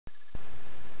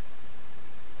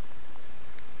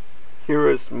Here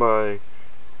is my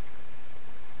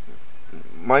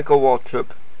Michael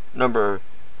Waltrip number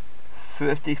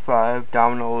 55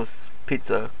 Domino's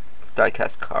Pizza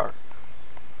diecast car.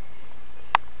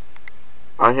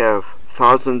 I have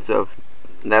thousands of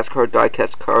NASCAR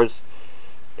diecast cars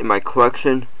in my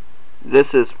collection.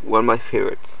 This is one of my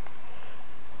favorites,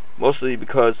 mostly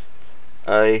because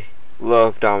I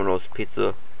love Domino's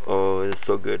Pizza. Oh, it is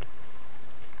so good.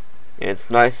 And it's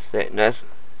nice that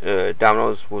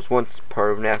Domino's was once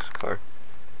part of NASCAR.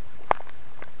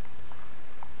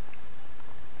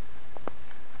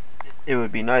 It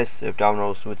would be nice if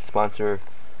Domino's would sponsor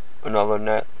another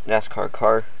NASCAR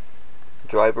car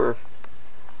driver,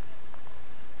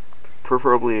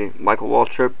 preferably Michael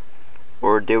Waltrip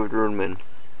or David Reutimann.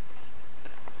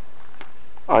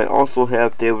 I also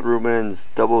have David Reutimann's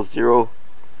 00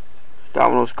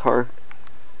 Domino's car.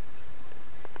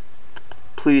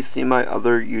 Please see my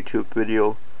other YouTube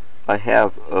video I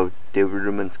have of David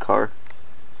Reutimann's car.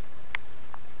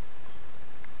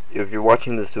 If you're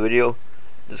watching this video,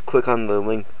 just click on the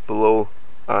link below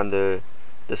on the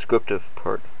descriptive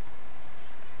part.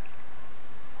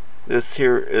 This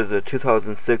here is a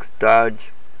 2006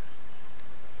 Dodge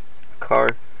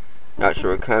car. Not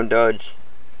sure what kind of Dodge.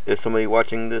 If somebody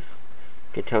watching this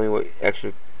can tell me what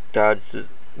actual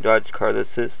Dodge car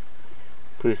this is,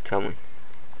 please tell me.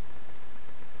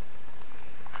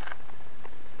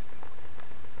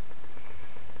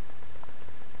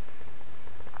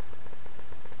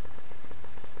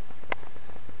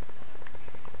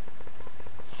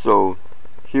 So,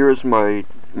 here is my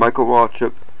Michael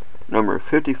Waltrip number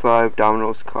 55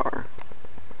 Domino's car.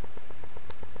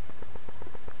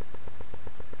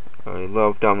 I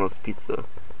love Domino's Pizza.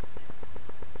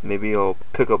 Maybe I'll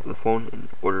pick up the phone and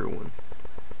order one.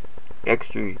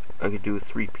 Actually, I could do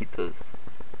 3 pizzas.